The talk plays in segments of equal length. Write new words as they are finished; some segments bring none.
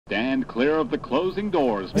Stand clear of the closing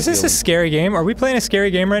doors. Is this a scary game? Are we playing a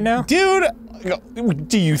scary game right now? Dude,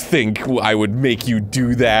 do you think I would make you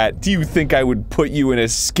do that? Do you think I would put you in a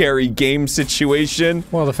scary game situation?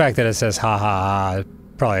 Well, the fact that it says ha ha ha,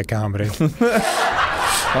 probably a comedy.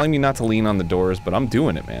 Telling me not to lean on the doors, but I'm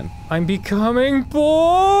doing it, man. I'm becoming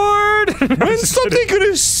bored! When's something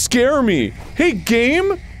gonna scare me? Hey,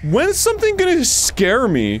 game? When's something gonna scare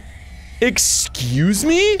me? Excuse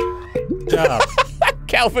me? Job.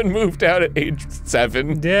 Calvin moved out at age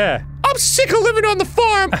 7. Yeah. I'm sick of living on the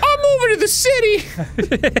farm! I'm moving to the city!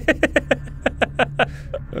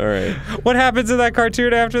 Alright. What happens in that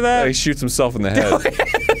cartoon after that? He shoots himself in the head.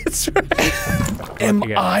 That's right. Am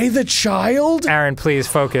I the child? Aaron, please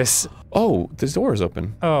focus. Oh, this door is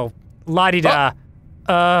open. Oh. La-di-da.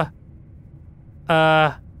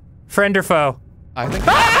 Friend or foe? I think-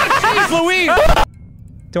 Jeez Louise!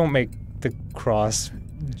 Don't make the cross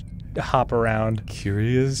hop around.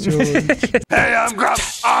 Curious George. Hey, I'm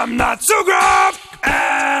Grumps. I'm not so Grump,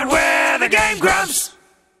 and we're the Game Grumps.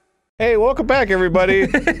 Hey, welcome back, everybody.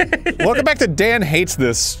 Welcome back to Dan Hates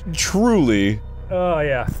This, truly. Oh,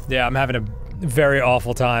 yeah. Yeah, I'm having a very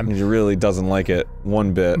awful time. He really doesn't like it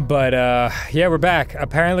one bit. But, yeah, we're back.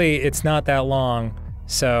 Apparently, it's not that long,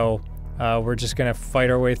 so, we're just gonna fight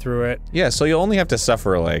our way through it. Yeah, so you'll only have to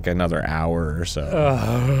suffer, like, another hour or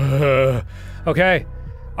so. Okay.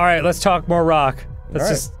 Alright, let's talk more rock.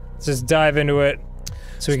 Let's just dive into it,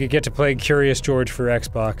 so we can get to play Curious George for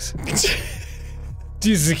Xbox.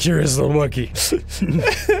 He's a curious little monkey.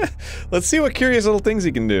 Let's see what curious little things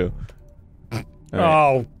he can do.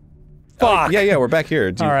 Oh, fuck! Yeah, we're back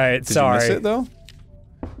here. Alright, sorry. Did you miss it, though?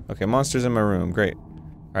 Okay, monsters in my room. Great.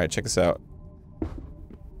 Alright, check this out.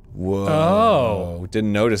 Whoa. Oh.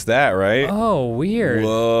 Didn't notice that, right? Oh, weird.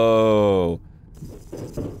 Whoa.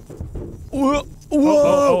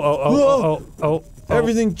 Whoa. Oh.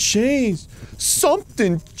 Everything changed.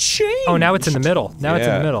 Something changed. Oh, now it's in the middle. Now it's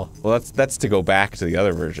in the middle. Well, that's to go back to the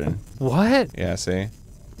other version. What? Yeah, see?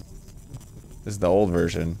 This is the old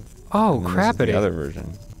version. Oh, And then crappity. This is the other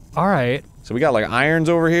version. Alright. So we got like irons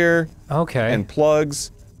over here. Okay. And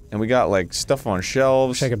plugs. And we got like stuff on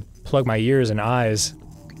shelves. Wish I could plug my ears and eyes.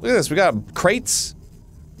 Look at this, we got crates.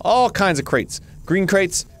 All kinds of crates. Green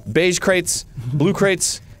crates, beige crates, blue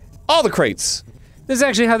crates, all the crates. This is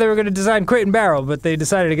actually how they were gonna design Crate and Barrel, but they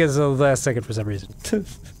decided against it the last second for some reason.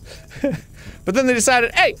 But then they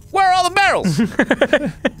decided, hey, where are all the barrels?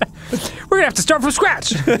 We're gonna have to start from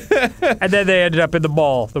scratch! And then they ended up in the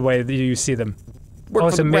mall, the way that you see them.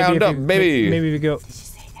 Work from the ground up, baby. Maybe we go-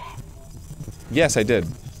 Yes, I did.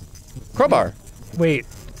 Crowbar. Wait,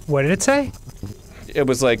 what did it say? It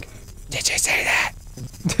was like, did you say that?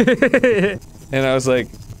 And I was like,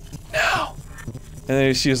 no. And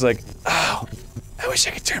then she was like, oh, I wish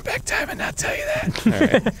I could turn back time and not tell you that.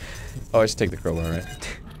 Alright. Oh, I should take the crowbar,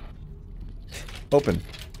 right? Open.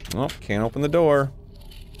 Oh, can't open the door.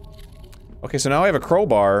 Okay, so now I have a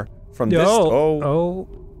crowbar from this- Oh,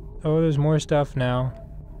 there's more stuff now.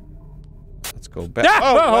 Let's go back.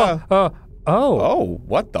 Ah! Oh,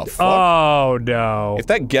 what the fuck? Oh, no. If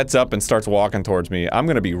that gets up and starts walking towards me, I'm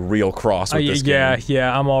gonna be real cross with this game.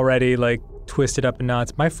 Yeah, I'm already, like, twisted up in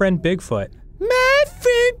knots. My friend Bigfoot. My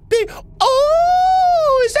friend Big-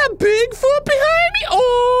 Oh, is that Bigfoot behind me?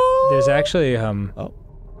 Oh! There's actually, Oh,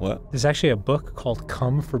 what? there's actually a book called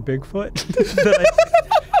Come for Bigfoot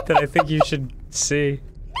that I think you should see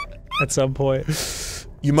at some point.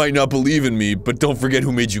 You might not believe in me, but don't forget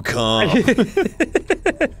who made you come.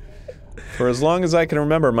 For as long as I can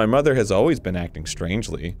remember, my mother has always been acting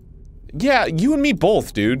strangely. Yeah, you and me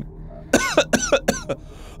both, dude.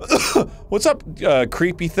 What's up,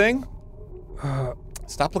 creepy thing?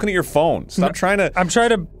 Stop looking at your phone. Stop trying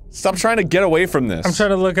to- Stop trying to get away from this. I'm trying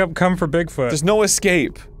to look up Come for Bigfoot. There's no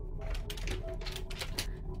escape.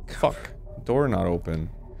 Fuck. Door not open.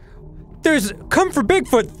 There's Come for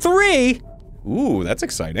Bigfoot 3! Ooh, that's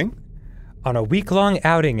exciting. On a week-long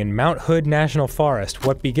outing in Mount Hood National Forest,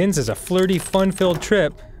 what begins as a flirty, fun-filled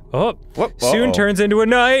trip soon turns into a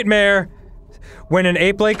nightmare. When an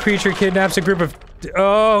ape-like creature kidnaps a group of-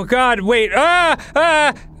 Oh god, wait,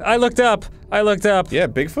 I looked up. Yeah,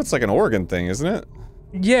 Bigfoot's like an Oregon thing, isn't it?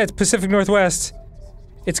 Yeah, it's Pacific Northwest.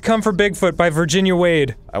 It's Come for Bigfoot by Virginia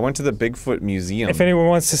Wade. I went to the Bigfoot Museum. If anyone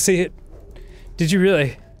wants to see it. Did you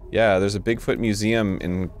really? Yeah, there's a Bigfoot museum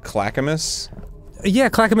in Clackamas. Yeah,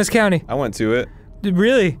 Clackamas County. I went to it.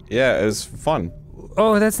 Really? Yeah, it was fun.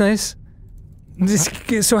 Oh, that's nice.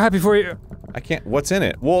 So happy for you. I can't- what's in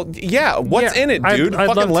it? Well, yeah, what's in it, dude? I'd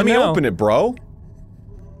love Fucking let to me know. open it, bro.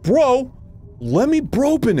 Bro! Let me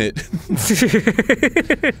bropen it.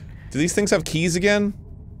 Do these things have keys again?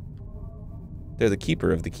 They're the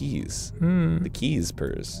keeper of the keys. Hmm. The keys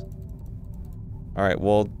purrs. Alright,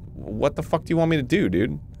 well, what the fuck do you want me to do,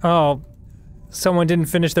 dude? Oh, someone didn't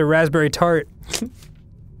finish their raspberry tart.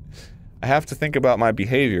 I have to think about my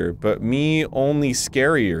behavior, but me only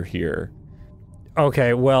scarier here.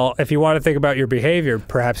 Okay, well, if you want to think about your behavior,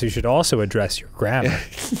 perhaps you should also address your grammar.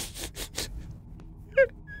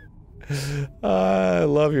 I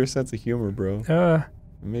love your sense of humor, bro. You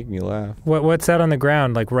make me laugh. What's that on the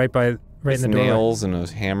ground, like right in the door? Nails and a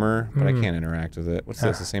hammer, but I can't interact with it. What's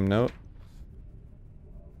this, the same note?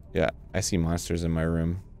 Yeah, I see monsters in my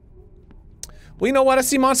room. Well, you know what? I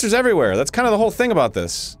see monsters everywhere. That's kind of the whole thing about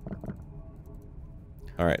this.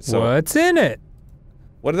 Alright, so... What's in it?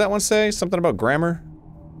 What did that one say? Something about grammar?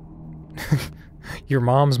 Your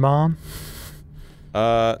mom's mom?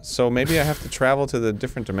 So maybe I have to travel to the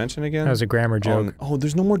different dimension again? That was a grammar joke. Oh,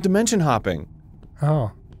 there's no more dimension hopping.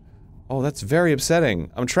 Oh. Oh, that's very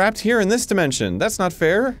upsetting. I'm trapped here in this dimension. That's not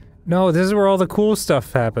fair. No, this is where all the cool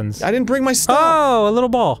stuff happens. I didn't bring my stuff. Oh, a little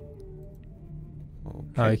ball.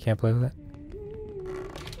 Okay. Oh, you can't play with it?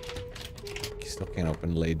 You still can't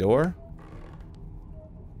open lay door.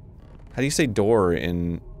 How do you say door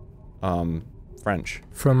in, French?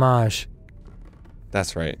 Fromage.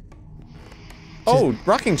 That's right. Oh,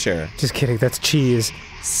 rocking chair. Just kidding, that's cheese.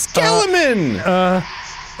 Skeleton! Look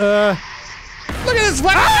at this!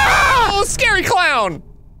 Oh, scary clown!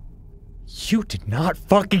 You did not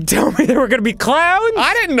fucking tell me there were gonna be clowns!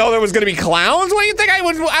 I didn't know there was gonna be clowns! What do you think I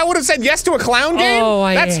would have said yes to a clown game? Oh,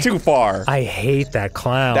 That's too far. I hate that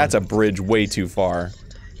clown. That's a bridge way too far.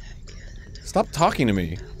 Stop talking to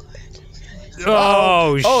me.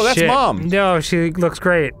 Oh, shit. Oh, that's Mom. No, she looks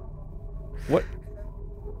great. What?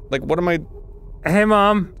 Like, what am I... Hey,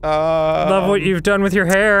 Mom. Love what you've done with your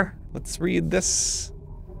hair. Let's read this.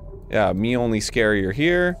 Yeah, me only scarier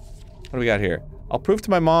here. What do we got here? I'll prove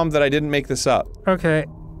to my mom that I didn't make this up. Okay.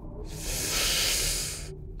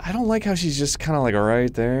 I don't like how she's just kind of like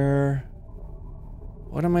right there.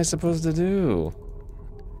 What am I supposed to do?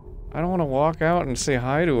 I don't want to walk out and say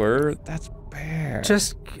hi to her. That's bad.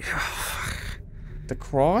 Just... The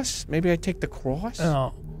cross? Maybe I take the cross?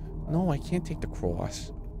 Oh. No, I can't take the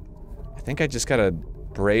cross. I think I just gotta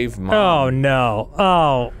brave Mom. Oh,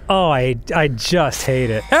 no. Oh, I just hate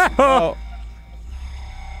it. Oh.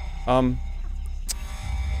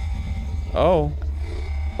 Oh,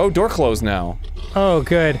 door closed now. Oh,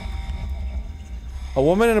 good. A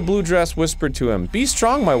woman in a blue dress whispered to him, "Be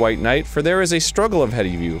strong, my white knight, for there is a struggle ahead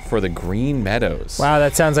of you for the green meadows." Wow,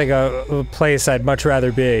 that sounds like a place I'd much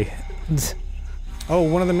rather be. Oh,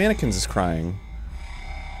 one of the mannequins is crying.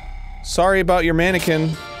 Sorry about your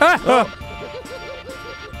mannequin. Oh.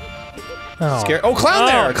 Oh, clown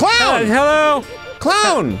there! Clown! Hello!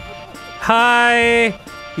 Clown! Hi!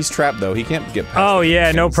 He's trapped though, he can't get past Oh the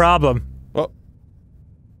yeah, no mannequins. problem. Oh.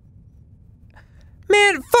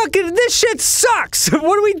 Man, fucking this shit sucks!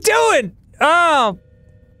 What are we doing? Oh!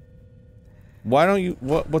 Why don't you-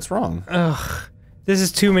 what's wrong? Ugh. This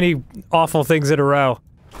is too many awful things in a row.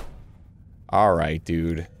 Alright,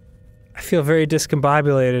 dude. I feel very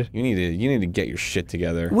discombobulated. You need to get your shit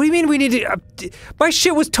together. What do you mean we need to- my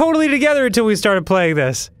shit was totally together until we started playing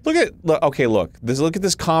this. Look, okay, look at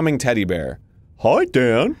this calming teddy bear. Hi,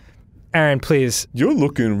 Dan. Aaron, please. You're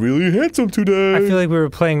looking really handsome today. I feel like we were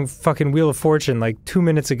playing fucking Wheel of Fortune like 2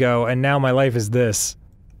 minutes ago, and now my life is this.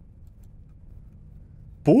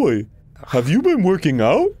 Boy, have you been working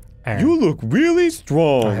out? Aaron, You look really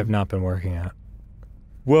strong. I have not been working out.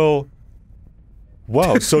 Well,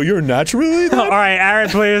 wow, so you're naturally then? Alright, Aaron,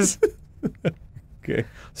 please. Okay.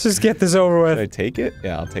 Let's just get this over with. Should I take it?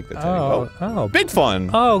 Yeah, I'll take the teddy. Oh. Big fun.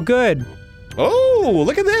 Oh, good. Oh,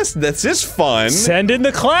 look at this. This is fun. Send in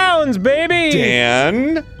the clowns, baby!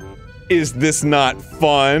 Dan, is this not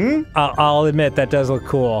fun? I'll admit, that does look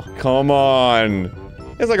cool. Come on.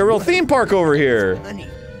 It's like a real theme park over here.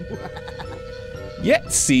 Yeah,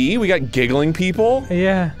 see, we got giggling people.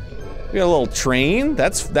 Yeah. We got a little train.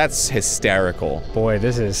 That's hysterical. Boy,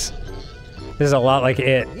 this is a lot like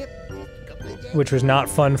It. Which was not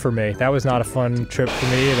fun for me. That was not a fun trip for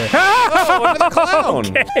me either. Oh, another clown.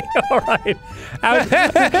 Okay, alright.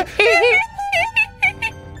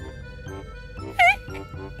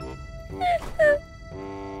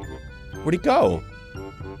 Where'd he go?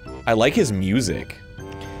 I like his music.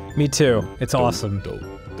 Me too. It's awesome.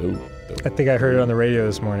 I think I heard it on the radio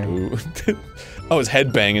this morning. I was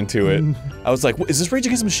headbanging to it. I was like, is this Rage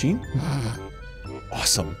Against the Machine?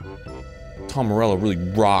 Awesome. Tom Morello really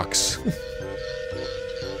rocks.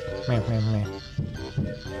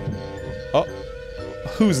 Oh,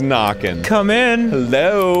 who's knocking? Come in.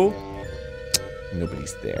 Hello?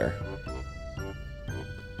 Nobody's there.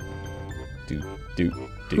 Dude.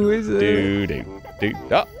 Who is it?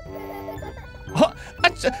 Oh. Huh,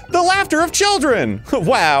 the laughter of children!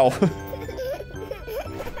 Wow.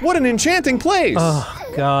 What an enchanting place! Oh,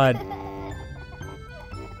 God.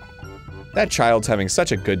 That child's having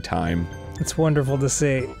such a good time. It's wonderful to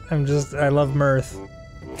see. I love mirth.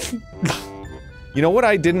 You know what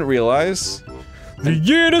I didn't realize? The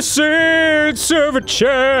innocence of a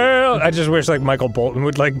child! I just wish, like, Michael Bolton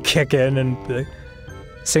would, like, kick in and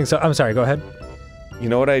sing so- I'm sorry, go ahead. You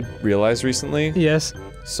know what I realized recently? Yes?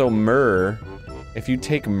 So myrrh, if you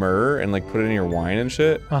take myrrh and, like, put it in your wine and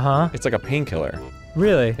shit, it's like a painkiller.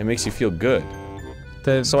 Really? It makes you feel good.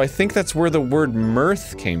 So I think that's where the word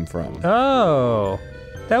mirth came from. Oh.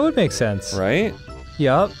 That would make sense. Right?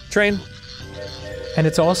 Yup. Train. And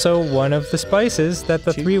it's also one of the spices that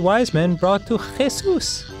the 3 wise men brought to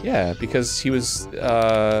Jesus. Yeah, because he was,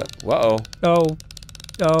 uh-oh.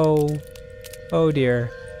 Oh dear.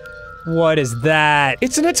 What is that?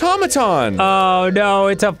 It's an automaton! Oh no,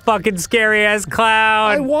 it's a fucking scary-ass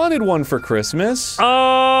clown! I wanted one for Christmas.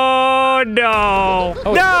 Oh no!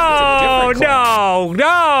 Oh, No! it's a different No!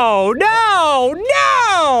 No! No!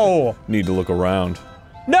 No! Need to look around.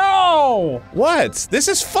 No! What? This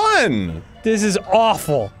is fun! This is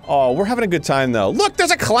awful. Oh, we're having a good time though. Look, there's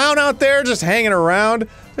a clown out there just hanging around.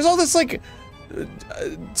 There's all this like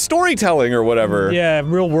storytelling or whatever. Yeah,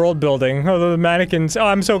 real world building. Oh, the mannequins. Oh,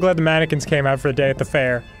 I'm so glad the mannequins came out for a day at the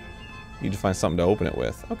fair. Need to find something to open it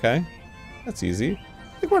with. Okay. That's easy.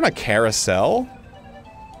 I think we're on a carousel.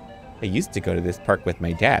 I used to go to this park with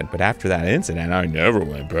my dad, but after that incident, I never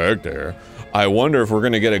went back there. I wonder if we're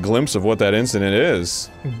gonna get a glimpse of what that incident is.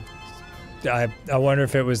 I wonder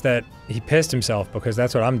if it was that he pissed himself, because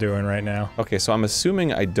that's what I'm doing right now. Okay, so I'm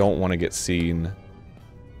assuming I don't want to get seen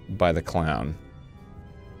by the clown.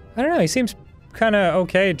 I don't know, he seems kind of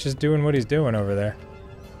okay just doing what he's doing over there.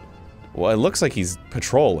 Well, it looks like he's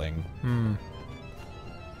patrolling.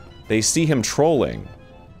 They see him trolling.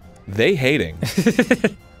 They hating.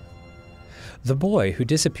 The boy, who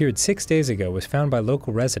disappeared 6 days ago, was found by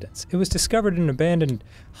local residents. It was discovered in an abandoned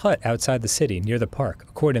hut outside the city, near the park.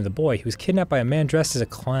 According to the boy, he was kidnapped by a man dressed as a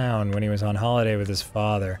clown when he was on holiday with his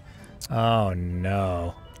father. Oh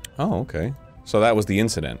no. Oh, okay. So that was the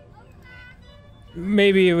incident.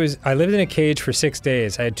 Maybe it was- I lived in a cage for 6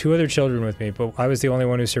 days. I had 2 other children with me, but I was the only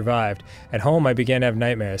one who survived. At home, I began to have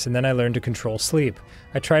nightmares, and then I learned to control sleep.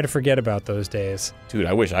 I try to forget about those days. Dude,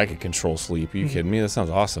 I wish I could control sleep. Are you kidding me? That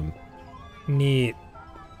sounds awesome. Neat.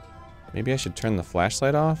 Maybe I should turn the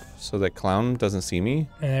flashlight off so that clown doesn't see me?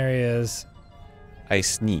 And there he is. I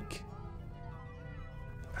sneak.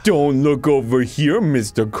 Don't look over here,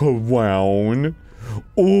 Mr. Clown.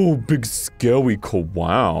 Oh, big scary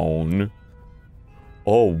clown.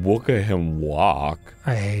 Oh, look at him walk.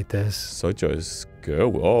 I hate this. Such a scary.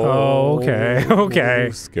 Oh, okay, okay.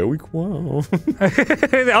 Scary clown.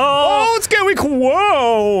 Oh! Scary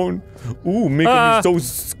clown! Ooh, making me so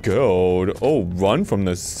scared. Oh, run from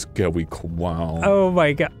the scary clown. Oh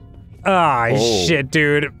my god. Ah, shit,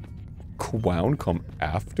 dude. Clown, come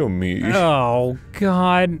after me. Oh,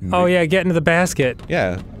 god. Oh yeah, get into the basket.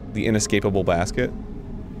 Yeah, the inescapable basket.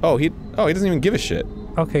 Oh, he doesn't even give a shit.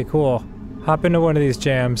 Okay, cool. Hop into one of these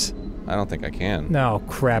jams. I don't think I can. No,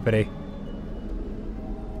 crappity.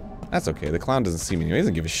 That's okay, the clown doesn't see me anyway, he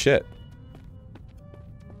doesn't give a shit.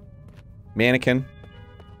 Mannequin.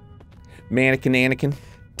 Mannequin, Anakin.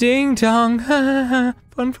 Ding dong, ha ha,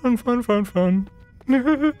 fun, fun, fun, fun, fun.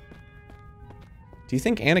 Do you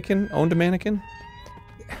think Anakin owned a mannequin?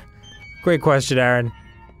 Great question, Aaron.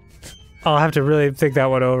 I'll have to really think that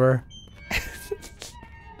one over.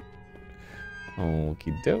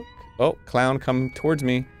 Okie doke. Oh, clown, come towards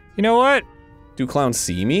me. You know what? Do clowns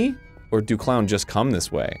see me? Or do clown just come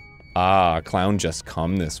this way? Ah, clown just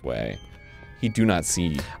come this way. He do not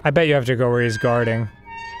see. I bet you have to go where he's guarding.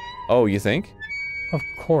 Oh, you think? Of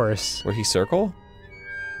course. Where he circle?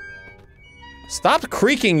 Stop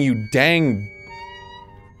creaking, you dang...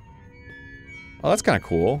 Oh, that's kind of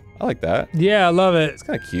cool. I like that. Yeah, I love it. It's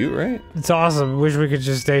kind of cute, right? It's awesome. Wish we could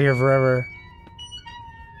just stay here forever.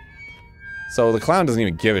 So the clown doesn't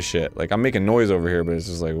even give a shit. Like, I'm making noise over here, but it's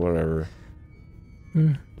just like, whatever.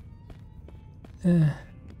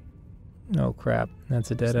 Oh crap,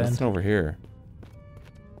 that's a dead There's end. nothing over here.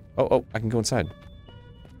 Oh, I can go inside.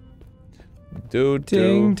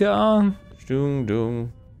 Ding dong. Doong doong.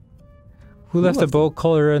 Who left the bolt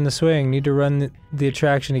cutter in the swing? Need to run the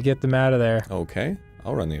attraction to get them out of there. Okay,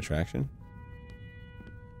 I'll run the attraction.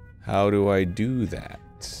 How do I do that?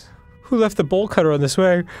 Who left the bolt cutter on the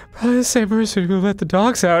swing? Probably the same person who let the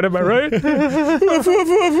dogs out, am I right? How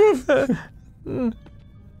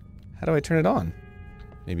do I turn it on?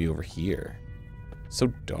 Maybe over here. So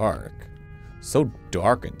dark. So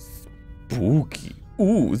dark and spooky.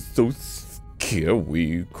 Ooh, so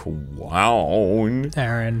scary. Clown.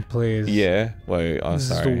 Aaron, please. Yeah. Wait, oh, This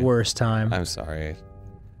sorry. is the worst time. I'm sorry.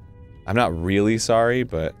 I'm not really sorry,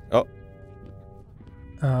 but... Oh.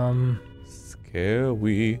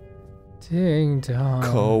 Scary. Ding dong.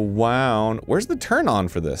 Clown. Where's the turn on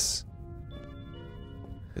for this?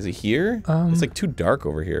 Is it here? It's like too dark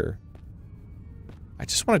over here. I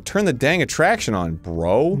just want to turn the dang attraction on,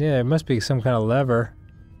 bro. Yeah, it must be some kind of lever.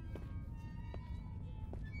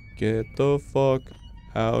 Get the fuck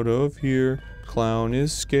out of here. Clown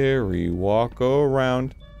is scary. Walk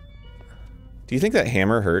around. Do you think that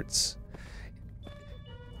hammer hurts?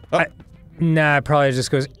 Oh. Nah, it probably just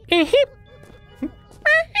goes. It's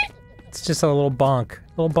just a little bonk.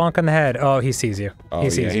 A little bonk on the head. Oh, he sees you. Oh, he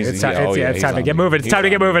sees you. It's time to me. get moving. It's time to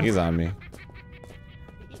get moving. He's on me.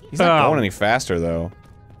 He's not going any faster, though.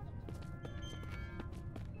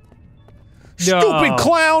 Stupid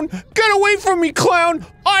clown! Get away from me, clown!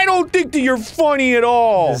 I don't think that you're funny at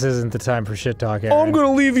all! This isn't the time for shit talk, Aaron. I'm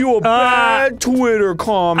gonna leave you a bad Twitter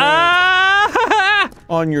comment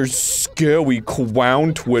on your scary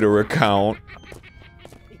clown Twitter account.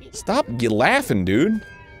 Stop laughing, dude.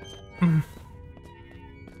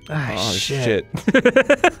 Oh, shit.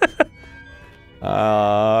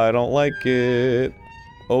 I don't like it.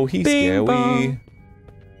 Oh, he's Bing scary. bong.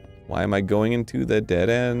 Why am I going into the dead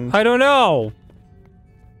end? I don't know.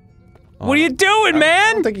 What are you doing, I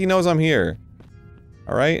man? don't think he knows I'm here.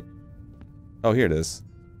 Alright? Oh, here it is.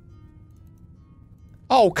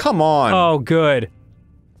 Oh, come on! Oh, good.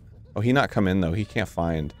 Oh, he not come in, though. He can't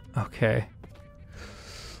find. Okay.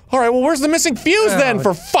 Alright, well, where's the missing fuse, then,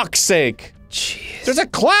 for fuck's sake? Jeez. There's a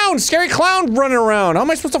clown! Scary clown running around! How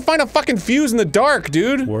am I supposed to find a fucking fuse in the dark,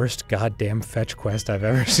 dude? Worst goddamn fetch quest I've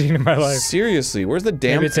ever seen in my life. Seriously, where's the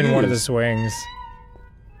damn Maybe it's in one of the fuse? swings.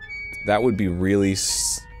 That would be really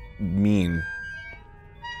mean.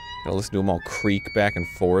 Gotta listen to them all creak back and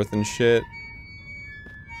forth and shit.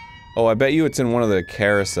 Oh, I bet you it's in one of the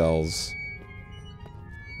carousels.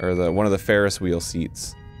 Or one of the Ferris wheel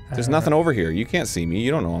seats. There's nothing over here. You can't see me.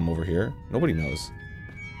 You don't know I'm over here. Nobody knows.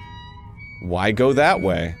 Why go that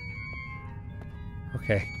way?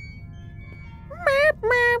 Okay.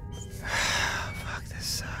 Fuck, this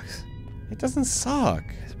sucks. It doesn't suck.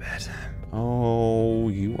 It's bad time. Oh,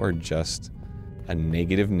 you are just a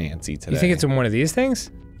negative Nancy today. You think it's in one of these things?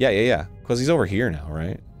 Yeah. Because he's over here now,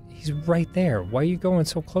 right? He's right there. Why are you going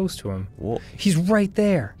so close to him? Well, He's right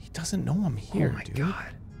there. he doesn't know I'm here, Oh my dude.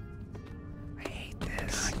 god. I hate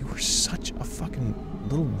this. God, you were such a fucking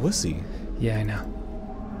little wussy. Yeah, I know.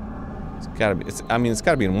 It's gotta be. I mean, it's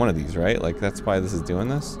gotta be in one of these, right? Like that's why this is doing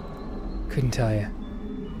this. Couldn't tell you.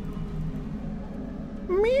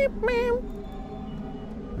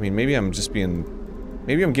 I mean, maybe I'm just being.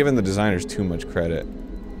 Maybe I'm giving the designers too much credit.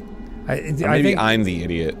 Or I maybe think I'm the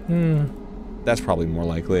idiot. That's probably more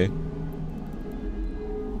likely.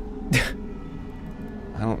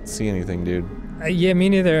 I don't see anything, dude. yeah, me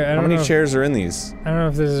neither. How many chairs are in these? I don't know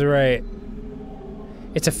if this is right.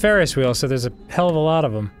 It's a Ferris wheel, so there's a hell of a lot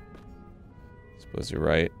of them. Suppose you're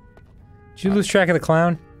right. Did you lose track of the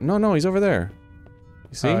clown? No, he's over there.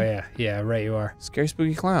 You see? Oh yeah, right you are. Scary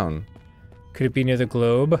spooky clown. Could it be near the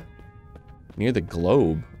globe? Near the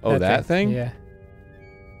globe. Oh, that thing? Yeah.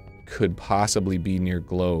 Could possibly be near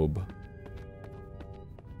globe.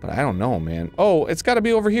 But I don't know, man. Oh, it's gotta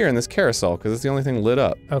be over here in this carousel, because it's the only thing lit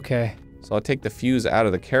up. Okay. So I'll take the fuse out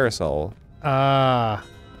of the carousel. Ah.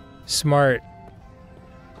 Smart.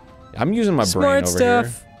 I'm using my Smart brain over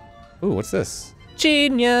stuff. here. Ooh, what's this?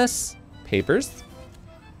 Genius. Papers?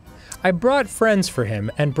 I brought friends for him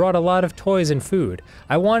and brought a lot of toys and food.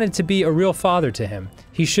 I wanted to be a real father to him.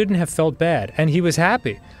 He shouldn't have felt bad, and he was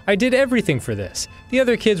happy. I did everything for this. The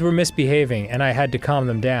other kids were misbehaving, and I had to calm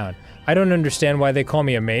them down. I don't understand why they call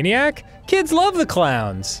me a maniac. Kids love the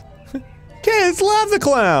clowns. Kids love the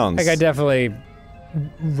clowns! Like, I definitely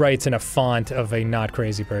writes in a font of a not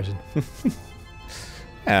crazy person.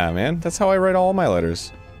 Yeah, man. That's how I write all my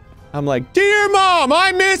letters. I'm like, Dear Mom,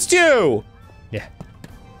 I missed you! Yeah.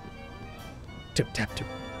 Tip tap tip.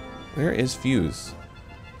 Where is fuse?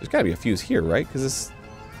 There's gotta be a fuse here, right? Because this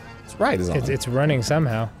ride is on. It's running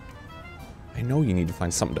somehow. I know you need to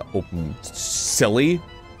find something to open, silly.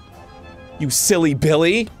 You silly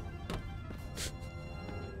Billy!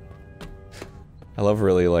 I love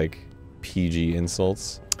really, like, PG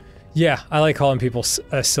insults. Yeah, I like calling people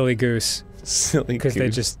a silly goose. Silly goose. Because they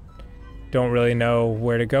just don't really know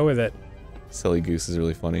where to go with it. Silly goose is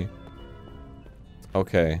really funny.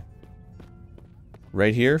 Okay.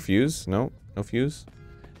 Right here, fuse? No, no fuse.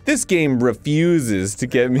 This game refuses to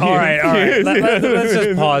get me. All right. Let's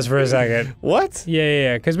just pause for a second. What?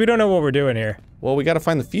 Yeah, because we don't know what we're doing here. Well, we gotta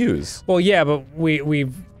find the fuse. Well, yeah, but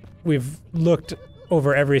we've looked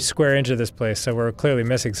over every square inch of this place, so we're clearly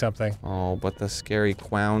missing something. Oh, but the scary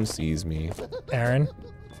clown sees me. Aaron,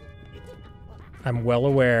 I'm well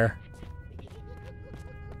aware.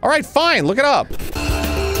 All right, fine. Look it up.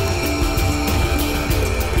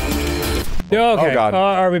 Okay. Oh God.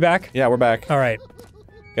 Are we back? Yeah, we're back. All right.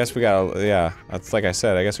 Guess we gotta. Yeah, that's like I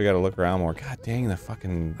said. I guess we gotta look around more. God dang the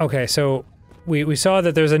fucking. Okay, so we saw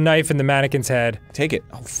that there's a knife in the mannequin's head. Take it.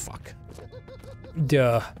 Oh fuck.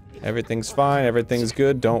 Duh. Everything's fine. Everything's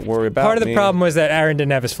good. Don't worry about me. Part of the problem was that Aaron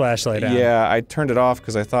didn't have his flashlight on. Yeah, I turned it off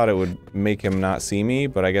because I thought it would make him not see me,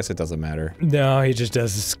 but I guess it doesn't matter. No, he just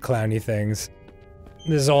does this clowny things.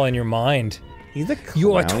 This is all in your mind. He's a clowny.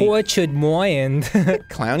 Your tortured mind.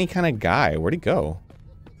 Clowny kind of guy. Where'd he go?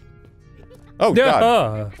 Oh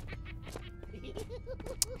God.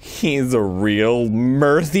 He's a real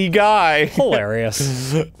mirthy guy.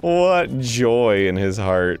 Hilarious. What joy in his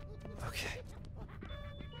heart.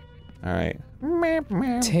 Alright.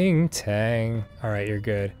 Ting tang. Alright, you're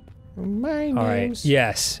good. My Alright,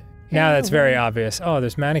 yes. Now that's very obvious. Oh,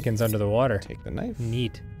 there's mannequins under the water. Take the knife.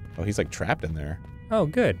 Neat. Oh, he's like trapped in there. Oh,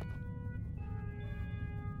 good.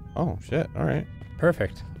 Oh, shit. Alright.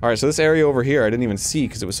 Perfect. Alright, so this area over here I didn't even see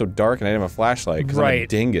because it was so dark and I didn't have a flashlight because I'm a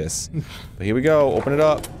dingus. But here we go. Open it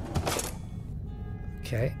up.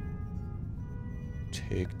 Okay.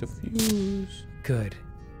 Take the fuse. Good.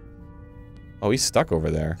 Oh, he's stuck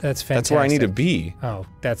over there. That's fantastic. That's where I need to be. Oh,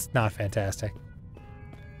 that's not fantastic.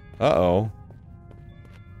 Uh-oh.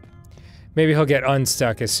 Maybe he'll get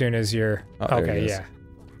unstuck as soon as you're... Oh, okay, yeah.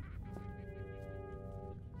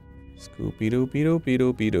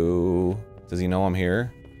 Scoopy-doopy-doopy-doopy-doo. Does he know I'm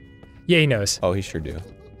here? Yeah, he knows. Oh, he sure do.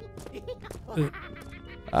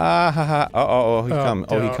 Ah, ha, ha. Oh, he come.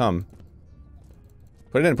 Oh, he come.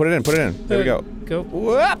 Put it in, put it in, put it in. There we go. Go.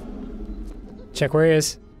 Whoop. Check where he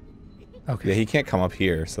is. Okay. Yeah, he can't come up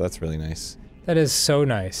here, so that's really nice. That is so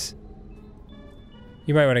nice.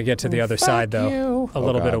 You might want to get to the other side, though. A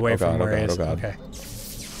little bit away from where he is. Okay.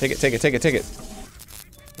 Take it, take it, take it, take it.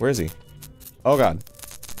 Where is he? Oh God.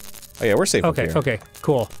 Oh yeah, we're safe up here. Okay,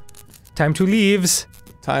 cool. Time to leaves.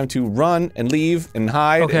 Time to run and leave and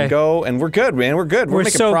hide and go, and we're good, man. We're good. We're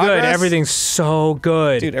making so progress. good. Everything's so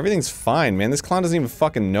good. Dude, everything's fine, man. This clown doesn't even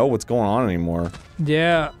fucking know what's going on anymore.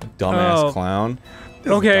 Yeah. Dumbass clown.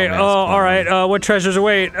 Okay, alright, what treasures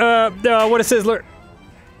await? What a sizzler.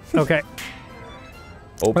 Okay.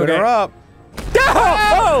 Open her up.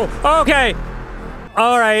 Oh! Okay.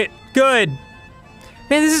 Alright, good.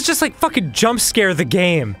 Man, this is just like fucking jump scare the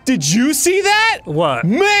game. Did you see that? What?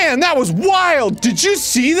 Man, that was wild! Did you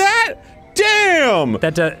see that? Damn!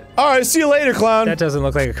 Alright, see you later, clown. That doesn't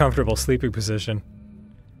look like a comfortable sleeping position.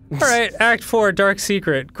 Alright, Act 4, Dark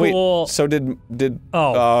Secret. Cool. Wait, so did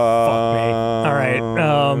oh, fuck me. Alright,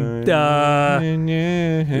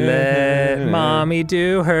 let mommy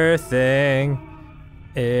do her thing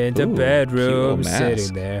in the bedroom,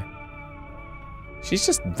 sitting there. She's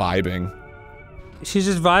just vibing. She's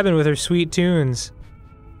just vibing with her sweet tunes.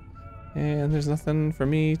 And there's nothing for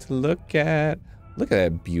me to look at. Look at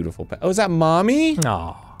that beautiful Oh, is that mommy?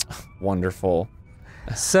 Aw. Wonderful.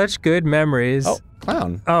 Such good memories. Oh,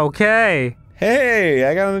 clown. Okay. Hey,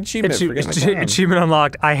 I got an achievement for getting a clown. Achievement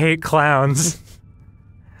unlocked. I hate clowns.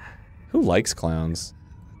 Who likes clowns?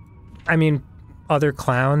 I mean, other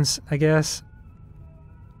clowns, I guess.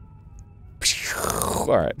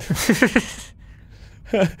 Alright.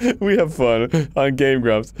 We have fun on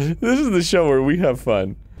GameGrumps. This is the show where we have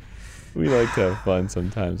fun. We like to have fun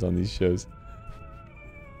sometimes on these shows.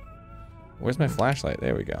 Where's my flashlight?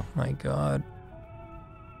 There we go. My God.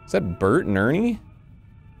 Is that Bert and Ernie?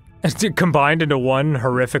 Combined into one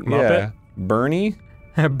horrific Muppet? Yeah. Bernie?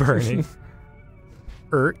 Bernie.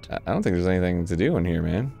 Ert? I don't think there's anything to do in here,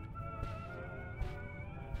 man.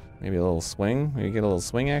 Maybe a little swing? Maybe get a little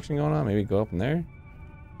swing action going on? Maybe go up in there?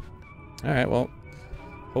 Alright, well.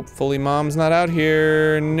 Hopefully mom's not out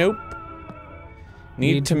here. Nope.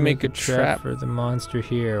 Need to make a trap for the monster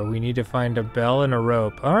here. We need to find a bell and a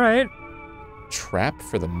rope. Alright. Trap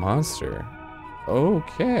for the monster.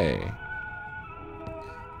 Okay.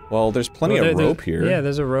 Well, there's plenty of rope here. Yeah,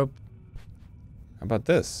 there's a rope. How about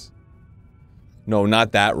this? No,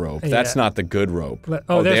 not that rope. That's not the good rope.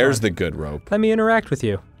 Oh, there's the good rope. Let me interact with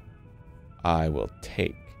you. I will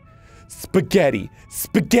take spaghetti.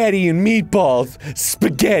 Spaghetti and meatballs.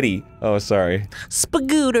 Spaghetti. Oh, sorry.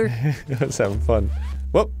 Spagooter. I was having fun.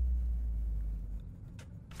 Whoop.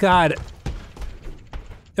 God.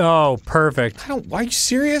 Oh, perfect. Why are you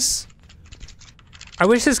serious? I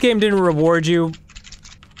wish this game didn't reward you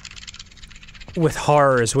with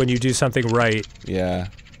horrors when you do something right. Yeah.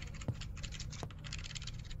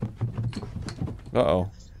 Uh-oh.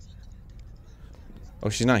 Oh,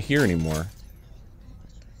 she's not here anymore.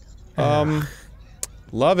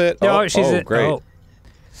 Love it. No, she's great. Oh.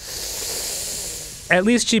 At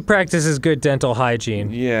least she practices good dental hygiene.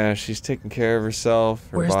 Yeah, she's taking care of herself,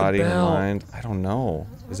 her Where's the body, her bell? mind. I don't know.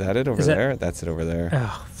 Is that it over there? That's it over there.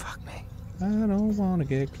 Oh, fuck me. I don't want to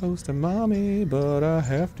get close to mommy, but I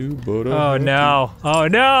have to, Oh no. Oh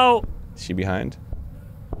no! Is she behind?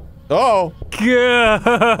 Oh! Gah.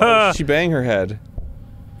 Oh, she banged her head.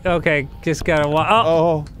 Okay, just gotta walk.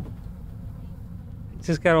 Oh!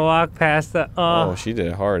 Just gotta walk past the. Oh, she did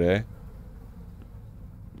it hard, eh?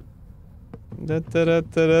 Just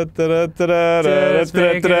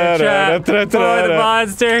making a trap for the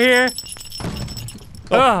monster here.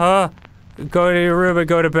 Go to your room and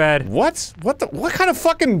go to bed. What? What kind of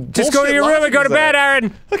fucking Just go to your room and go to bed,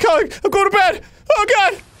 Aaron. I'm going to bed. Oh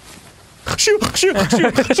god. Hunkshoe.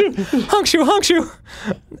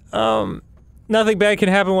 Nothing bad can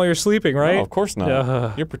happen while you're sleeping, right? No, of course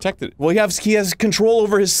not. You're protected. Well, he has control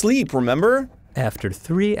over his sleep, remember? After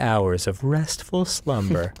 3 hours of restful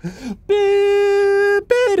slumber.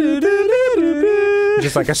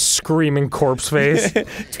 Just like a screaming corpse face. Tweet,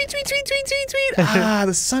 tweet, tweet, tweet, tweet, tweet. Ah,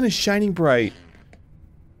 the sun is shining bright.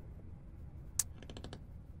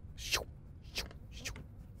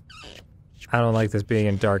 I don't like this being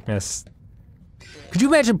in darkness. Could you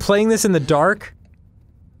imagine playing this in the dark?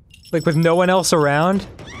 Like with no one else around?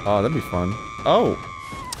 Oh, that'd be fun. Oh.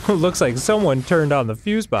 Looks like someone turned on the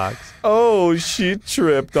fuse box. Oh, she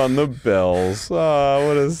tripped on the bells. Ah,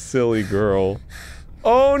 what a silly girl.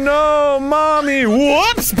 Oh no, mommy!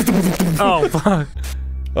 Whoops! Oh, fuck.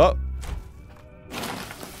 Oh.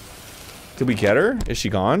 Did we get her? Is she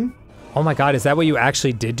gone? Oh my god, is that what you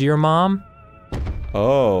actually did to your mom?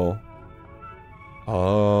 Oh.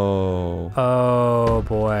 Oh. Oh,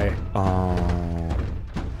 boy. Oh.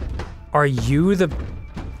 Are you the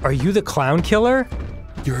clown killer?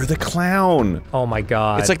 You're the clown. Oh my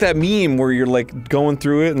god. It's like that meme where you're like going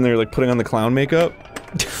through it and they're like putting on the clown makeup.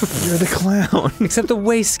 You're the clown. Except a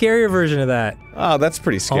way scarier version of that. Oh, that's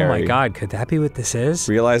pretty scary. Oh my god, could that be what this is?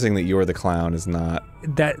 Realizing that you're the clown is not...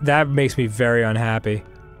 That makes me very unhappy.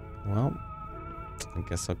 Well, I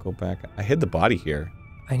guess I'll go back. I hid the body here.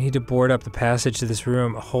 I need to board up the passage to this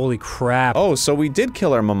room. Holy crap. Oh, so we did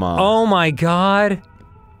kill our mama. Oh my god.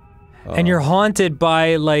 And you're haunted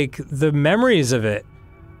by, like, the memories of it.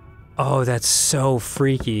 Oh, that's so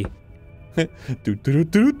freaky.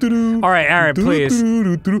 Alright, Aaron, please.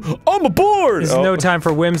 I'm aboard! This is no time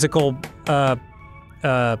for whimsical, I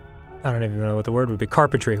don't even know what the word would be.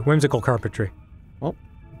 Carpentry. Whimsical carpentry. Well,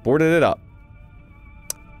 boarded it up.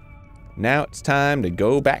 Now it's time to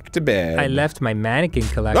go back to bed. I left my mannequin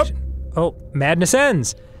collection. Oh, madness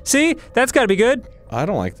ends. See? That's gotta be good. I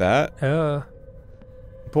don't like that.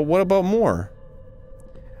 But what about more?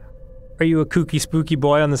 Are you a kooky spooky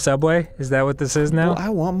boy on the subway? Is that what this is now? Well, I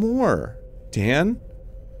want more. Dan?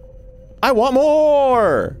 I want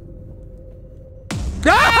more!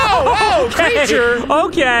 Oh! Okay. Creature!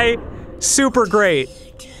 Okay. Super great.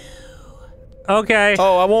 Okay.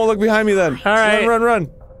 Oh, I won't look behind me then. All right. Run, run,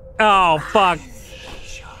 run. Oh, fuck.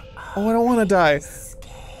 Oh, I don't want to die.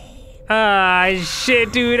 Ah,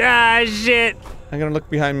 shit, dude. Ah, shit. I'm gonna look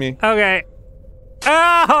behind me. Okay.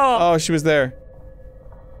 Oh! Oh, she was there.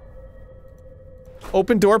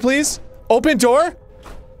 Open door, please? Open door?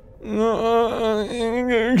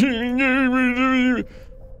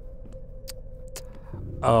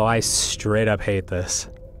 Oh, I straight up hate this.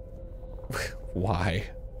 Why?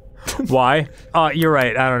 Why? You're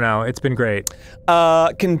right. I don't know. It's been great.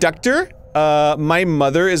 Conductor? My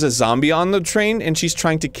mother is a zombie on the train and she's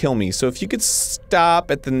trying to kill me. So if you could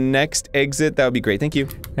stop at the next exit, that would be great. Thank you.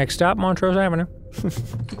 Next stop, Montrose Avenue.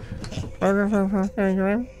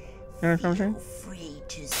 Free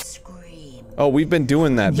to scream. Oh, we've been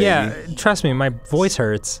doing that, baby. Yeah, trust me, my voice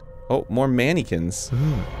hurts. Oh, more mannequins.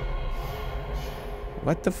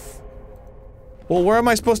 What the f- Well, where am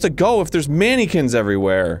I supposed to go if there's mannequins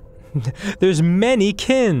everywhere? There's many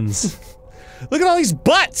kins. Look at all these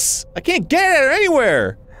butts! I can't get at it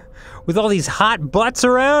anywhere! With all these hot butts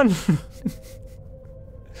around?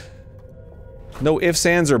 No ifs,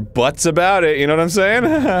 ands, or buts about it, you know what I'm saying?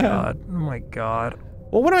 God, oh my god.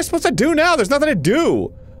 Well, what am I supposed to do now? There's nothing to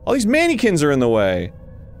do! All these mannequins are in the way.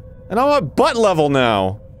 And I'm at butt level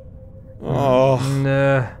now. Oh.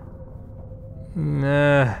 Nah.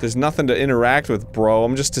 Nah. There's nothing to interact with, bro.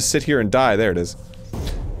 I'm just to sit here and die. There it is.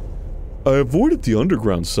 I avoided the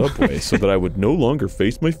underground subway so that I would no longer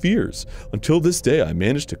face my fears. Until this day, I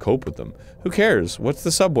managed to cope with them. Who cares? What's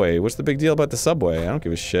the subway? What's the big deal about the subway? I don't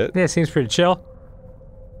give a shit. Yeah, seems pretty chill.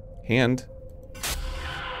 Hand.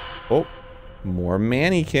 Oh, more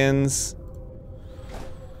mannequins.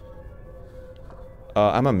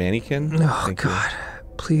 I'm a mannequin. Oh, Thank God.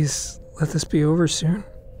 Please, let this be over soon.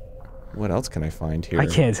 What else can I find here? I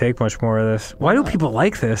can't take much more of this. Why do people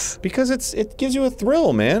like this? Because it gives you a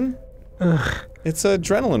thrill, man. Ugh. It's an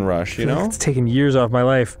adrenaline rush, you know? It's taken years off my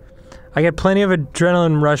life. I get plenty of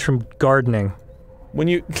adrenaline rush from gardening. When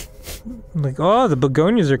you... Like, oh, the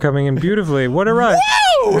begonias are coming in beautifully. What a rush.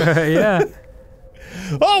 Whoa! Yeah.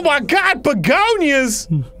 Oh my God, begonias!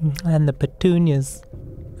 And the petunias.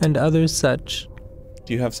 And others such.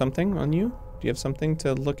 Do you have something on you? Do you have something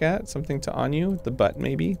to look at? Something to on you? The butt,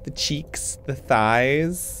 maybe? The cheeks? The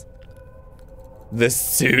thighs? The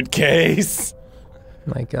suitcase?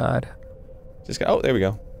 My God. Just got, oh, there we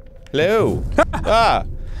go. Hello. Ah.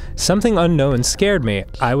 Something unknown scared me.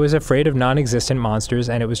 I was afraid of non-existent monsters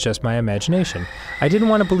and it was just my imagination. I didn't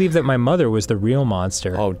want to believe that my mother was the real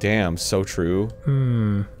monster. Oh, damn. So true.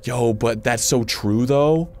 Yo, but that's so true,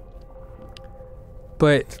 though.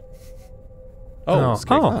 But... Oh,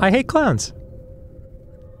 I hate clowns.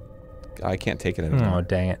 I can't take it anymore. Oh,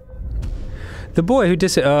 dang it. The boy who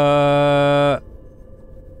Yeah.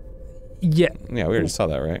 Yeah, we already saw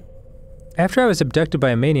that, right? After I was abducted by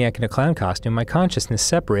a maniac in a clown costume, my consciousness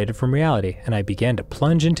separated from reality, and I began to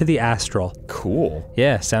plunge into the astral. Cool.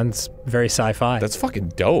 Yeah, sounds very sci-fi. That's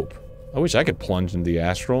fucking dope. I wish I could plunge into the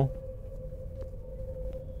astral.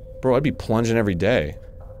 Bro, I'd be plunging every day.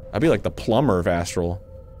 I'd be like the plumber of astral.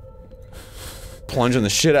 Plunging the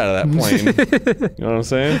shit out of that plane. You know what I'm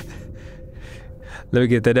saying? Let me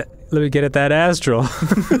get at that astral.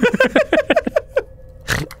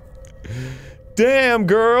 Damn,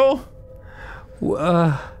 girl!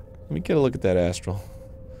 Let me get a look at that astral.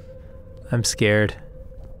 I'm scared.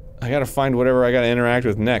 I gotta find whatever I gotta interact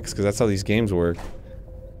with next, because that's how these games work.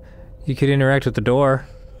 You could interact with the door.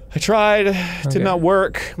 I tried. Did not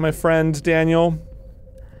work, my friend Daniel.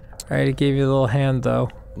 I already gave you a little hand, though.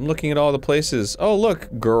 I'm looking at all the places. Oh, look,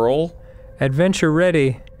 girl. Adventure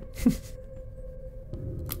ready.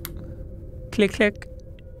 Click, click.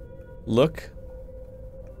 Look.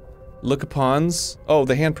 Look upon's. Oh,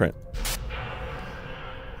 the handprint.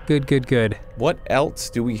 Good, good, good. What else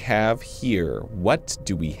do we have here? What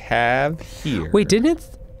do we have here? Wait, didn't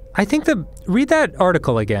it? I think read that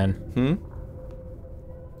article again.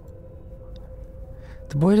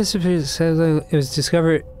 The boy disappeared, says it was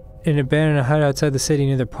discovered in an abandoned hut outside the city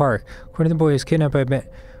near the park. According to the boy, he was kidnapped by when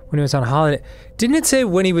he was on holiday. Didn't it say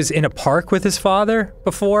when he was in a park with his father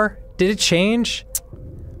before? Did it change?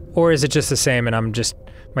 Or is it just the same and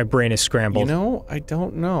my brain is scrambled? You know, I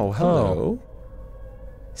don't know. Hello. Oh.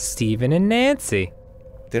 Steven and Nancy.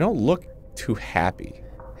 They don't look too happy.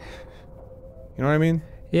 You know what I mean?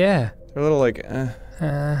 Yeah. They're a little like,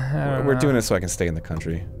 we're doing it so I can stay in the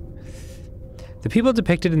country. The people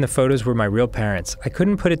depicted in the photos were my real parents. I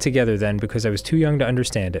couldn't put it together then because I was too young to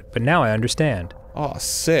understand it, but now I understand. Oh,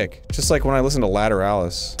 sick. Just like when I listened to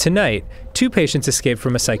Lateralis. Tonight, 2 patients escaped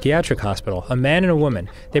from a psychiatric hospital, a man and a woman.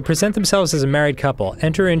 They present themselves as a married couple,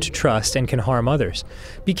 enter into trust, and can harm others.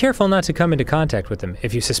 Be careful not to come into contact with them.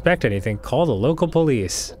 If you suspect anything, call the local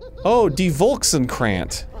police. Oh, Die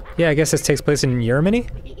Volksenkrant. Yeah, I guess this takes place in Germany?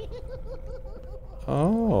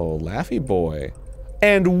 Oh, Laffy Boy.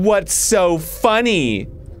 And what's so funny?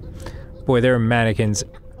 Boy, there are mannequins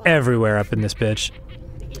everywhere up in this bitch.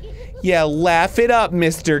 Yeah, laugh it up,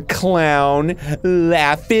 Mr. Clown.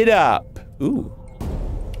 Laugh it up. Ooh.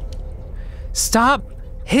 Stop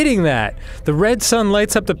hitting that! The red sun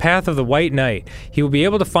lights up the path of the white knight. He will be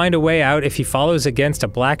able to find a way out if he follows against a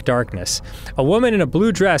black darkness. A woman in a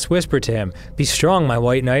blue dress whispered to him, "Be strong, my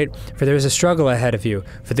white knight, for there is a struggle ahead of you,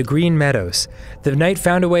 for the green meadows." The knight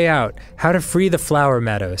found a way out, how to free the flower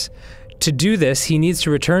meadows. To do this, he needs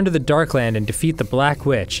to return to the Darkland and defeat the Black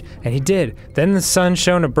Witch. And he did. Then the sun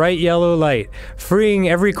shone a bright yellow light, freeing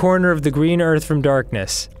every corner of the green earth from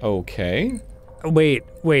darkness. Okay. Wait,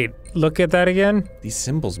 look at that again? These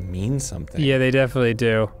symbols mean something. Yeah, they definitely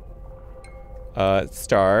do.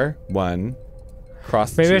 Star, 1,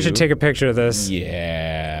 cross 2. Maybe I should take a picture of this.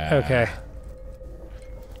 Yeah. Okay.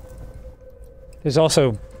 There's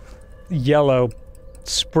also yellow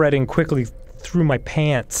spreading quickly through my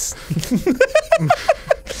pants.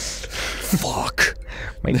 Fuck.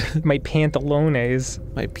 My pantalones.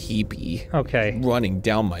 My pee-pee. Okay. Running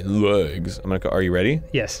down my legs. I'm gonna go, are you ready?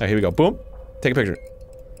 Yes. All right, here we go. Boom. Take a picture.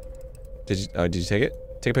 Did you take it?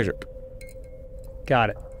 Take a picture.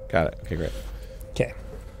 Got it. Got it. Okay, great. Okay.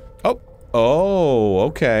 Oh, Oh,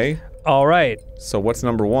 okay. All right. So what's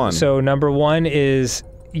number 1? So number 1 is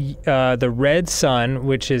the red sun,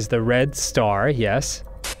 which is the red star, yes.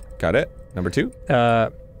 Got it. Number 2?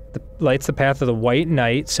 Lights the path of the white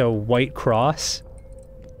knight, so white cross.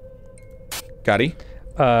 Got it.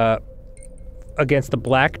 Against the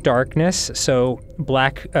black darkness, so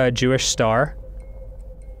black Jewish star.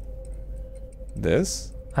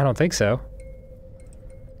 This? I don't think so.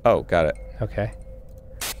 Oh, got it. Okay.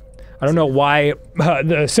 I don't know why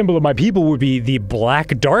the symbol of my people would be the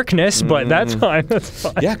black darkness, but that's fine, that's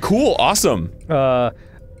fine. Yeah, cool, awesome. A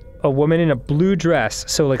woman in a blue dress,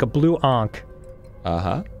 so like a blue ankh.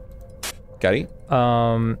 Uh-huh. Got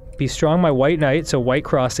it. Be strong, my white knight, so white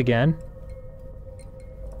cross again.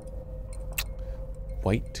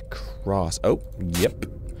 White cross. Oh, yep.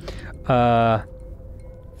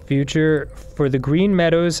 Future for the green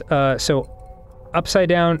meadows, so upside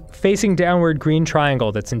down, facing downward green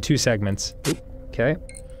triangle that's in 2 segments. Okay.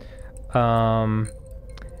 And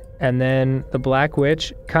then the Black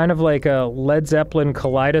Witch, kind of like a Led Zeppelin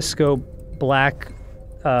kaleidoscope black,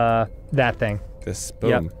 that thing. This,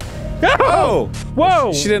 boom. Yep. Oh!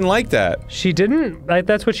 Whoa! She didn't like that. She didn't?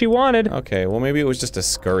 That's what she wanted. Okay, well maybe it was just a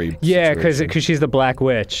scurry Yeah, because situation. she's the Black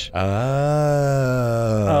Witch. Oh.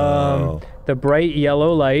 The bright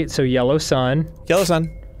yellow light, so yellow sun. Yellow sun.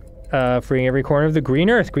 Freeing every corner of the green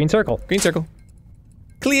earth, green circle. Green circle.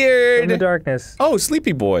 Cleared! In the darkness. Oh,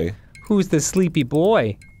 sleepy boy. Who's the sleepy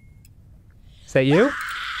boy? Is that you?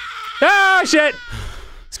 Ah, shit!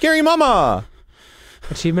 Scary mama!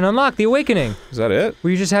 Achievement unlocked, the awakening. Is that it? Were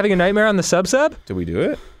you just having a nightmare on the sub-sub? Did we do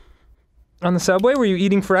it? On the subway? Were you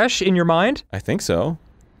eating fresh in your mind? I think so.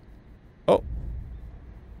 Oh.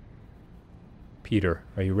 Peter,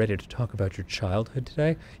 are you ready to talk about your childhood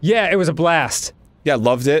today? Yeah, it was a blast. Yeah,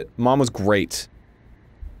 loved it. Mom was great.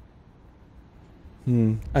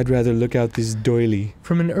 I'd rather look out this doily.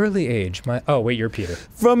 From an early age, oh wait, you're Peter.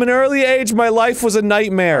 From an early age, my life was a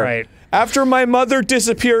nightmare. Right. After my mother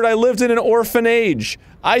disappeared, I lived in an orphanage.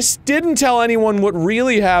 I didn't tell anyone what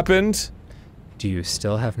really happened. Do you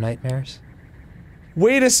still have nightmares?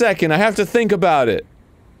 Wait a second, I have to think about it.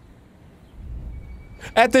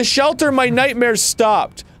 At the shelter, my nightmares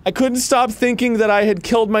stopped. I couldn't stop thinking that I had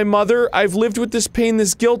killed my mother. I've lived with this pain,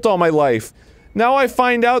 this guilt all my life. Now I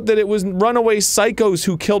find out that it was runaway psychos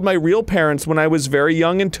who killed my real parents when I was very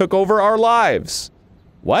young and took over our lives.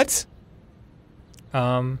 What?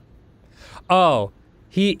 Oh,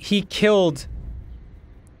 he killed.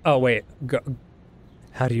 Oh wait,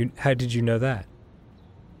 how did you know that?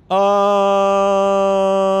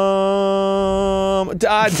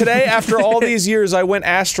 Today, after all these years, I went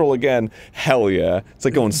astral again. Hell yeah. It's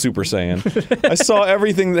like going Super Saiyan. I saw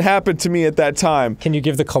everything that happened to me at that time. Can you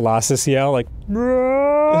give the Colossus yell, like?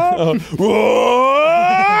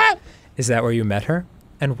 Is that where you met her?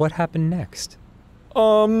 And what happened next?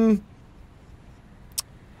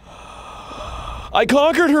 I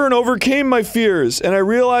conquered her and overcame my fears, and I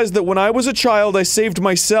realized that when I was a child, I saved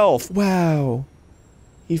myself. Wow.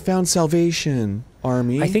 He found salvation,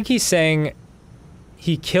 Army. I think he's saying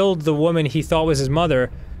he killed the woman he thought was his mother.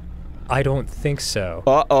 I don't think so.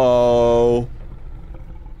 Uh-oh.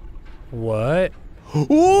 What?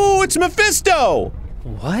 Ooh, it's Mephisto!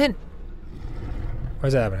 What?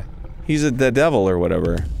 Where's that happening? He's the devil or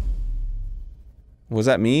whatever. Was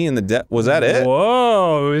that me in the was that it?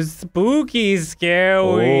 Whoa, spooky,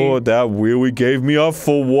 scary. Oh, that really gave me up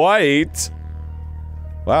for white.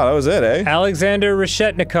 Wow, that was it, eh? Alexander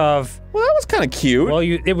Reshetnikov. Well, that was kind of cute. Well,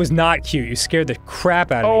 it was not cute. You scared the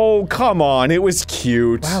crap out of me. Oh, come on, it was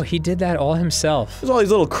cute. Wow, he did that all himself. There's all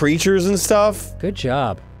these little creatures and stuff. Good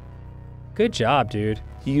job. Good job, dude.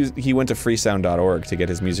 He went to freesound.org to get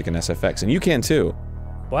his music in SFX, and you can too.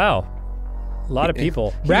 Wow. A lot of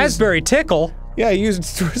people. Raspberry Tickle? Yeah, he used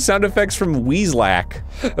sound effects from Weaslack.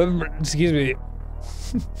 Excuse me.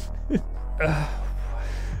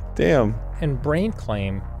 Damn. And Brain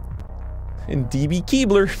Claim. And DB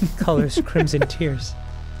Keebler. Colors Crimson Tears.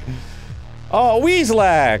 Oh,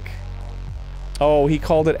 Weaslack! Oh, he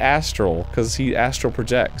called it Astral, because he astral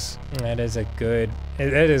projects. That is a good,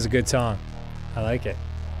 it is a good song. I like it.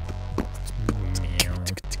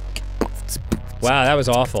 Wow, that was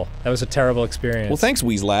awful. That was a terrible experience. Well, thanks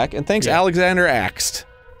Weaslack, and thanks Alexander Axt.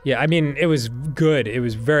 Yeah, I mean, it was good. It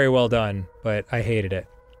was very well done, but I hated it.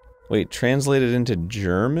 Wait, translated into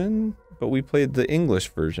German? But we played the English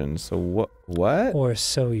version, so what? Or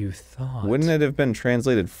so you thought. Wouldn't it have been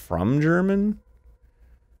translated from German?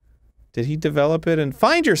 Did he develop it and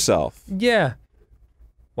find yourself? Yeah.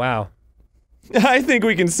 Wow. I think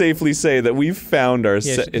we can safely say that we've found our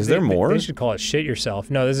is there more? They should call it Shit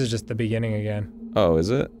Yourself. No, this is just the beginning again. Oh,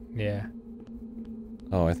 is it? Yeah.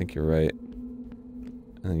 Oh, I think you're right.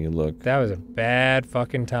 And then you look. That was a bad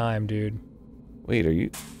fucking time, dude. Wait, are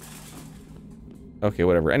you... Okay,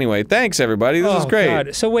 whatever. Anyway, thanks everybody, this is great.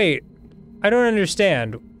 God. So wait, I don't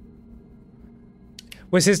understand.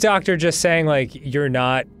 Was his doctor just saying like, you're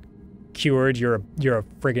not cured, you're a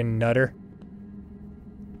friggin' nutter?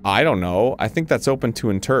 I don't know. I think that's open to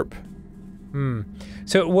interp.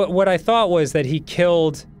 So what I thought was that he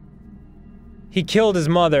killed his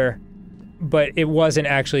mother, but it wasn't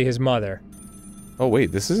actually his mother. Oh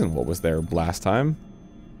wait, this isn't what was there last time?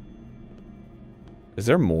 Is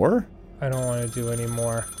there more? I don't want to do any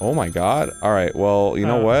more. Oh my god. Alright, well, you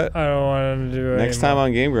know what? I don't want to do Next time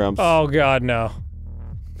on Game Grumps. Oh god, no.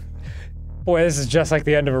 Boy, this is just like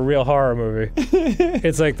the end of a real horror movie.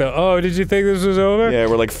 It's like oh, did you think this was over? Yeah,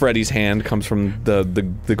 where like Freddy's hand comes from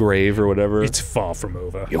the grave or whatever. It's far from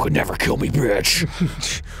over. You could never kill me,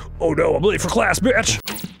 bitch. Oh no, I'm late for class, bitch!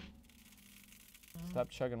 Stop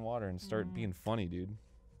chugging water and start being funny, dude.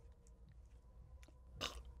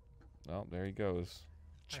 Well, there he goes.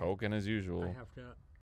 Choking as usual. I have to